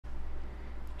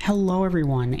Hello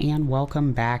everyone and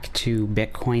welcome back to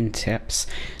Bitcoin Tips.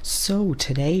 So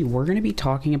today we're going to be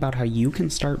talking about how you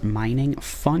can start mining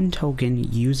Fun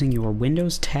Token using your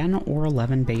Windows 10 or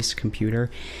 11 based computer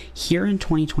here in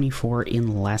 2024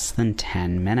 in less than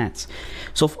 10 minutes.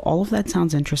 So if all of that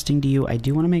sounds interesting to you, I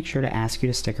do want to make sure to ask you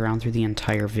to stick around through the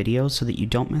entire video so that you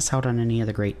don't miss out on any of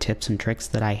the great tips and tricks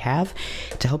that I have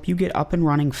to help you get up and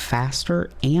running faster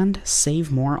and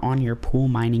save more on your pool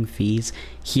mining fees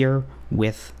here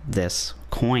with this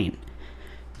coin.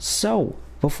 So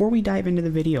before we dive into the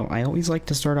video, I always like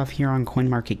to start off here on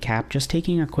CoinMarketCap, just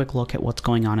taking a quick look at what's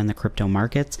going on in the crypto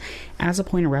markets as a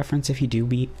point of reference if you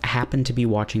do happen to be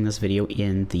watching this video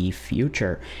in the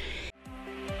future.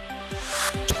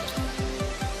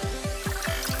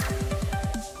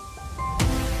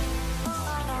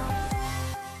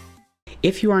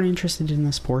 If you aren't interested in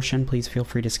this portion, please feel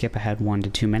free to skip ahead 1 to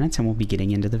 2 minutes and we'll be getting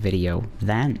into the video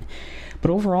then. But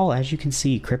overall, as you can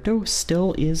see, crypto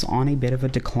still is on a bit of a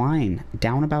decline,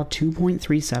 down about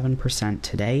 2.37%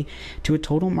 today to a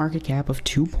total market cap of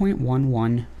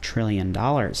 $2.11 trillion.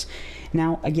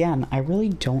 Now, again, I really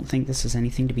don't think this is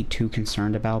anything to be too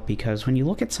concerned about because when you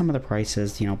look at some of the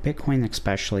prices, Bitcoin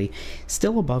especially,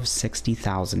 still above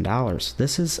 $60,000.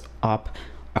 This is up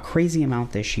a crazy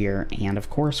amount this year, and of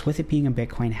course, with it being a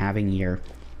Bitcoin halving year,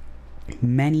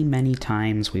 many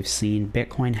times we've seen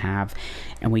Bitcoin halve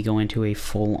and we go into a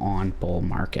full-on bull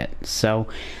market. So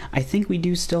I think we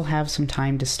do still have some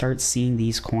time to start seeing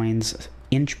these coins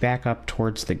inch back up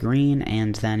towards the green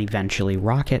and then eventually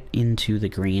rocket into the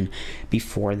green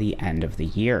before the end of the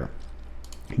year.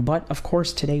 But of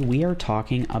course, today we are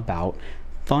talking about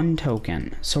Fun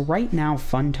Token. So right now,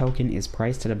 Fun Token is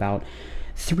priced at about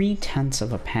 0.3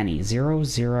 of a penny,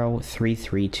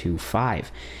 0.003325.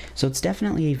 So it's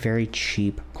definitely a very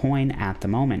cheap coin at the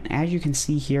moment. As you can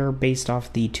see here, based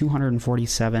off the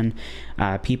 247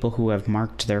 people who have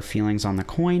marked their feelings on the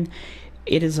coin,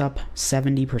 it is up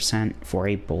 70% for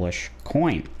a bullish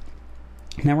coin.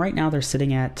 Now right now they're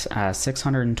sitting at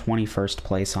 621st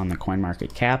place on the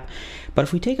CoinMarketCap, but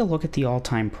if we take a look at the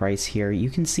all-time price here, you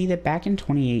can see that back in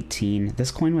 2018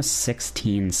 this coin was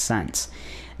 16 cents.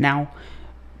 Now,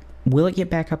 will it get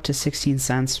back up to 16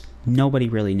 cents? Nobody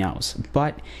really knows.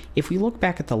 But if we look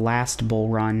back at the last bull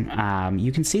run,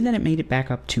 you can see that it made it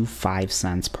back up to 5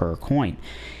 cents per coin.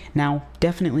 Now,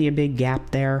 definitely a big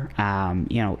gap there.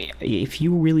 If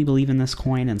you really believe in this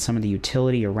coin and some of the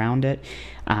utility around it,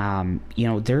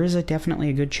 there is definitely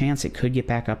a good chance it could get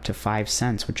back up to 5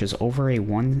 cents, which is over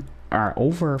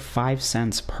over 5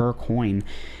 cents per coin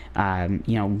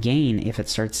gain if it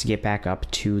starts to get back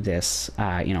up to this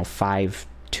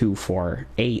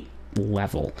 5.248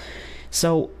 level.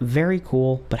 So very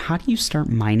cool, but how do you start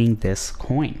mining this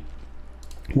coin?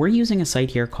 We're using a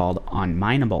site here called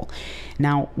Unmineable.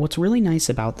 Now, what's really nice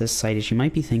about this site is you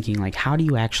might be thinking, like, how do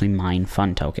you actually mine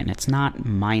Fun Token? It's not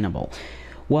mineable.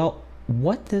 Well,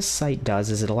 what this site does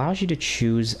is it allows you to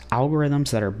choose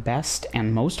algorithms that are best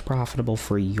and most profitable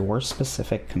for your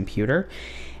specific computer,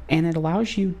 and it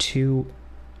allows you to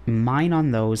mine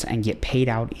on those and get paid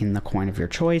out in the coin of your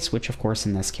choice, which of course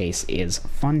in this case is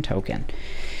Fun Token.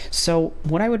 So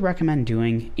what I would recommend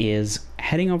doing is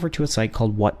heading over to a site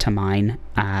called What to Mine.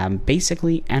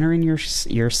 Basically enter in your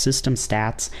system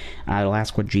stats. It'll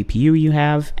ask what GPU you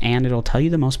have and it'll tell you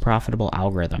the most profitable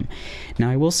algorithm. Now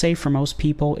I will say, for most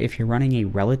people, if you're running a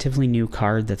relatively new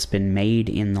card that's been made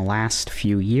in the last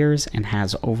few years and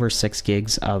has over 6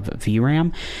 gigs of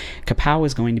VRAM, Kapow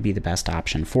is going to be the best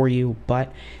option for you.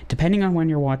 But depending on when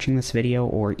you're watching this video,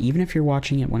 or even if you're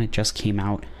watching it when it just came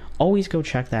out, always go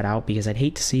check that out because I'd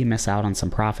hate to see you miss out on some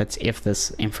profits if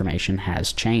this information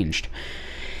has changed.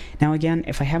 Now again,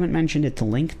 if I haven't mentioned it, the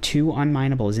link to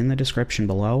Unmineable is in the description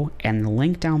below, and the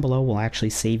link down below will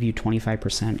actually save you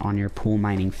 25% on your pool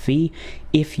mining fee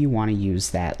if you want to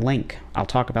use that link. I'll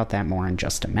talk about that more in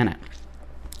just a minute.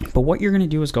 But what you're going to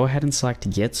do is go ahead and select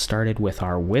Get Started with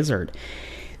our wizard.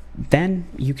 Then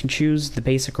you can choose the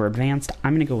basic or advanced.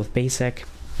 I'm going to go with basic.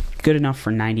 Good enough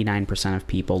for 99% of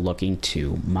people looking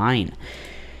to mine.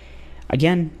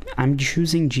 Again, I'm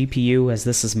choosing GPU as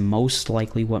this is most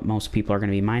likely what most people are going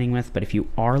to be mining with, but if you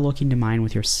are looking to mine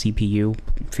with your CPU,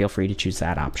 feel free to choose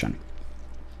that option.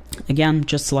 Again,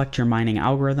 just select your mining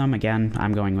algorithm. Again,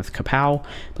 I'm going with Kapow,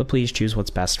 but please choose what's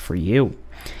best for you.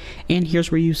 And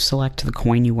here's where you select the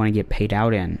coin you want to get paid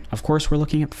out in. Of course, we're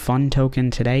looking at Fun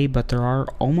Token today, but there are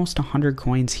almost 100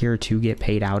 coins here to get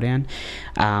paid out in.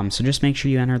 So just make sure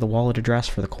you enter the wallet address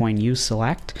for the coin you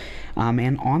select.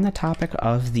 And on the topic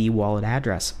of the wallet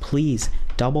address, please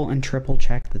double and triple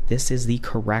check that this is the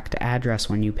correct address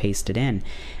when you paste it in.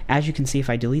 As you can see, if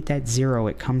I delete that 0,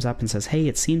 it comes up and says, hey,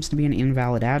 it seems to be an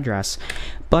invalid address.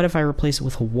 But if I replace it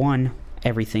with a 1,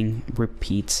 everything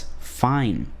repeats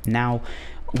fine. Now,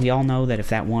 we all know that if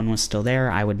that 1 was still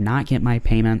there, I would not get my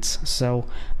payments. So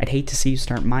I'd hate to see you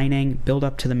start mining, build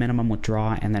up to the minimum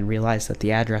withdrawal, and then realize that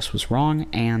the address was wrong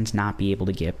and not be able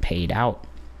to get paid out.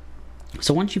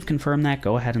 So once you've confirmed that,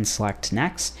 go ahead and select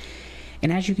next.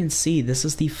 And as you can see, this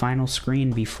is the final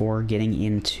screen before getting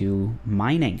into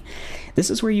mining.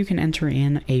 This is where you can enter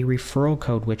in a referral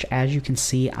code, which as you can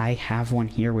see, I have one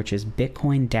here, which is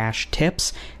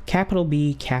Bitcoin-tips, capital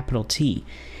B, capital T.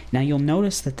 Now you'll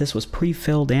notice that this was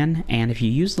pre-filled in, and if you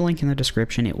use the link in the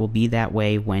description, it will be that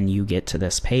way when you get to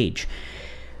this page.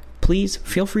 Please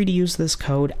feel free to use this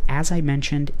code. As I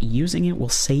mentioned, using it will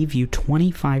save you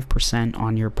 25%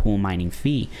 on your pool mining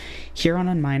fee. Here on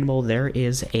Unmineable, there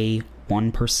is a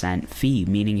 1% fee,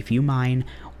 meaning if you mine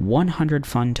 100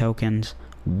 fun tokens,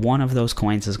 one of those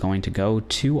coins is going to go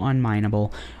to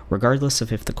Unmineable, regardless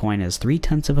of if the coin is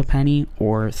 0.3 of a penny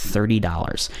or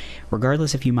 $30.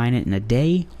 Regardless if you mine it in a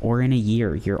day or in a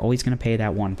year, you're always going to pay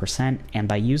that 1%, and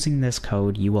by using this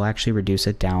code, you will actually reduce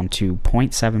it down to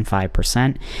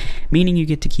 0.75%, meaning you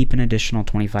get to keep an additional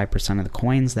 25% of the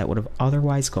coins that would have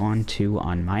otherwise gone to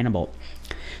Unmineable.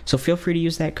 So feel free to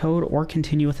use that code or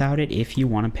continue without it if you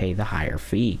want to pay the higher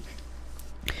fee.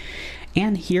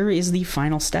 And here is the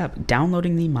final step,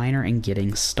 downloading the miner and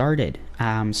getting started.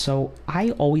 So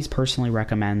I always personally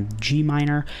recommend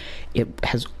Gminer. It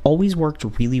has always worked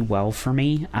really well for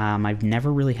me. I've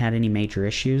never really had any major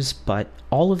issues, but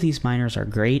all of these miners are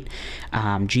great.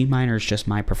 Gminer is just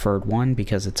my preferred one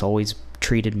because it's always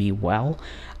treated me well.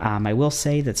 I will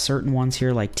say that certain ones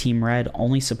here like Team Red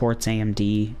only supports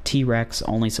AMD, T-Rex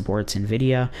only supports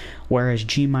NVIDIA, whereas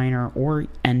Gminer or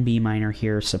NB Miner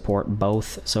here support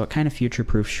both, so it kind of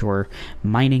future-proofs your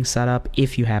mining setup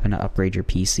if you happen to upgrade your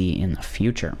PC in the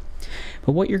future.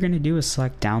 But what you're going to do is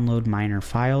select download miner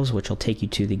files, which will take you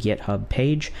to the GitHub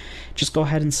page. Just go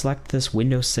ahead and select this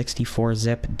Windows 64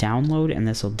 zip download, and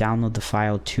this will download the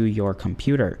file to your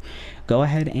computer. Go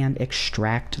ahead and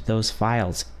extract those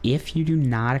files. If you do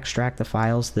not extract the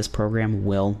files, this program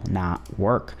will not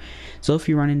work. So if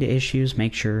you run into issues,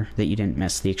 make sure that you didn't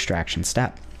miss the extraction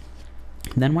step.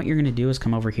 Then what you're going to do is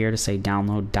come over here to say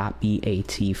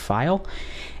download.bat file,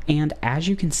 and as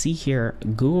you can see here,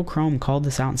 Google Chrome called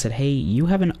this out and said, hey, you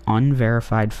have an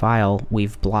unverified file,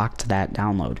 we've blocked that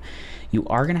download. You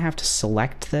are going to have to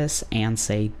select this and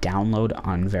say download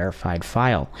unverified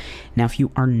file. Now if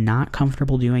you are not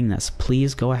comfortable doing this,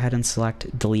 please go ahead and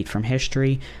select delete from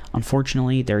history.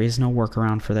 Unfortunately, there is no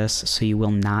workaround for this, so you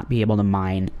will not be able to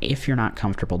mine if you're not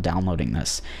comfortable downloading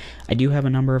this. I do have a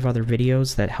number of other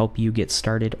videos that help you get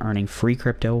started earning free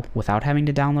crypto without having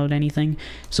to download anything,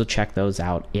 so check those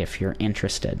out if you're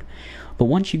interested. But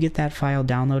once you get that file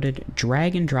downloaded,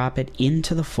 drag and drop it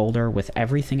into the folder with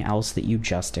everything else that you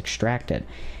just extracted.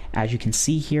 As you can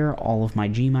see here, all of my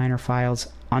Gminer files,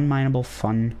 unmineable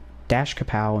fun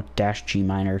 -kapow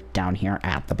 -gminer down here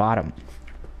at the bottom.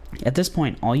 At this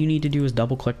point, all you need to do is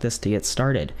double click this to get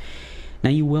started. Now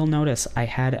you will notice I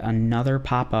had another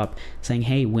pop-up saying,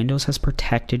 hey, Windows has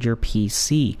protected your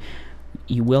PC.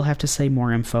 You will have to say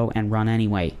more info and run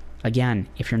anyway. Again,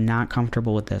 if you're not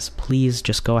comfortable with this, please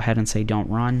just go ahead and say don't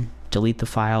run, delete the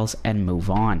files, and move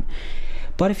on.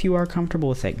 But if you are comfortable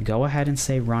with it, go ahead and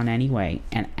say run anyway.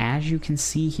 And as you can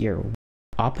see here,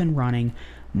 up and running,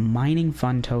 mining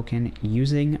fun token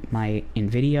using my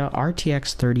NVIDIA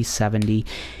RTX 3070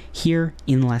 here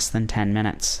in less than 10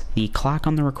 minutes. The clock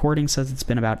on the recording says it's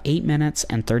been about 8 minutes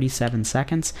and 37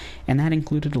 seconds, and that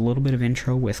included a little bit of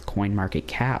intro with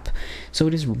CoinMarketCap. So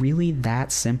it is really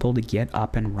that simple to get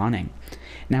up and running.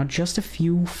 Now just a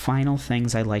few final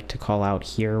things I'd like to call out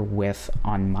here with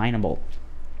Unmineable.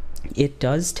 It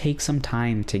does take some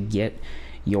time to get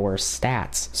your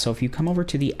stats. So if you come over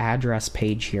to the address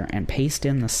page here and paste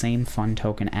in the same fun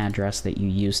token address that you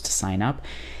used to sign up,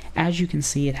 as you can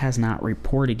see, it has not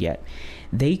reported yet.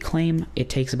 They claim it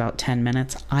takes about 10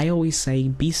 minutes. I always say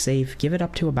be safe, give it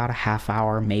up to about a half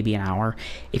hour, maybe an hour.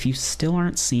 If you still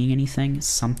aren't seeing anything,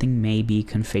 something may be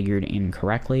configured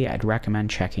incorrectly. I'd recommend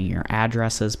checking your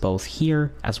addresses both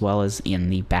here as well as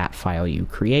in the bat file you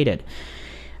created.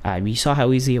 You saw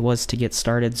how easy it was to get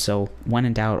started, so when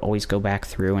in doubt, always go back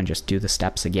through and just do the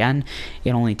steps again.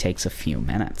 It only takes a few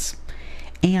minutes.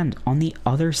 And on the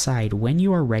other side, when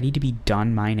you are ready to be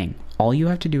done mining, all you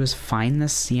have to do is find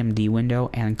this CMD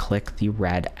window and click the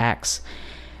red X.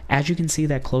 As you can see,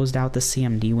 that closed out the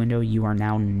CMD window. You are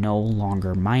now no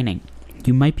longer mining.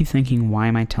 You might be thinking, why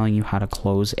am I telling you how to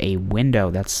close a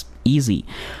window? That's easy.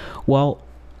 Well,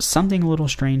 something a little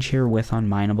strange here with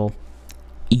Unmineable.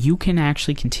 You can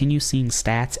actually continue seeing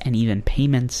stats and even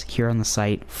payments here on the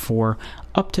site for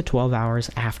up to 12 hours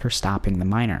after stopping the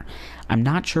miner. I'm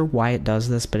not sure why it does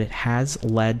this, but it has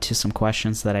led to some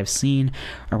questions that I've seen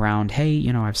around, hey,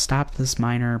 you know, I've stopped this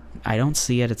miner, I don't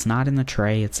see it, it's not in the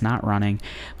tray, it's not running,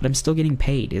 but I'm still getting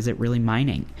paid. Is it really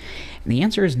mining? And the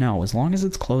answer is no. As long as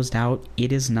it's closed out,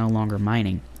 it is no longer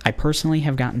mining. I personally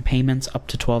have gotten payments up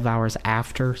to 12 hours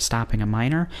after stopping a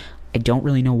miner. I don't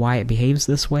really know why it behaves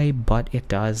this way, but it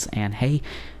does. And hey,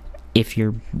 if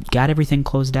you're got everything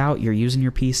closed out, you're using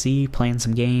your PC, playing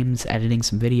some games, editing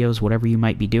some videos, whatever you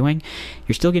might be doing,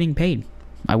 you're still getting paid.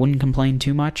 I wouldn't complain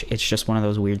too much. It's just one of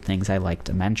those weird things I like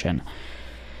to mention.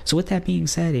 So with that being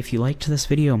said, if you liked this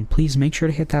video, please make sure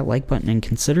to hit that like button and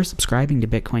consider subscribing to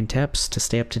Bitcoin Tips to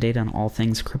stay up to date on all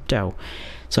things crypto.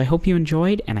 So I hope you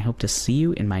enjoyed, and I hope to see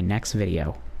you in my next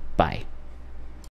video. Bye.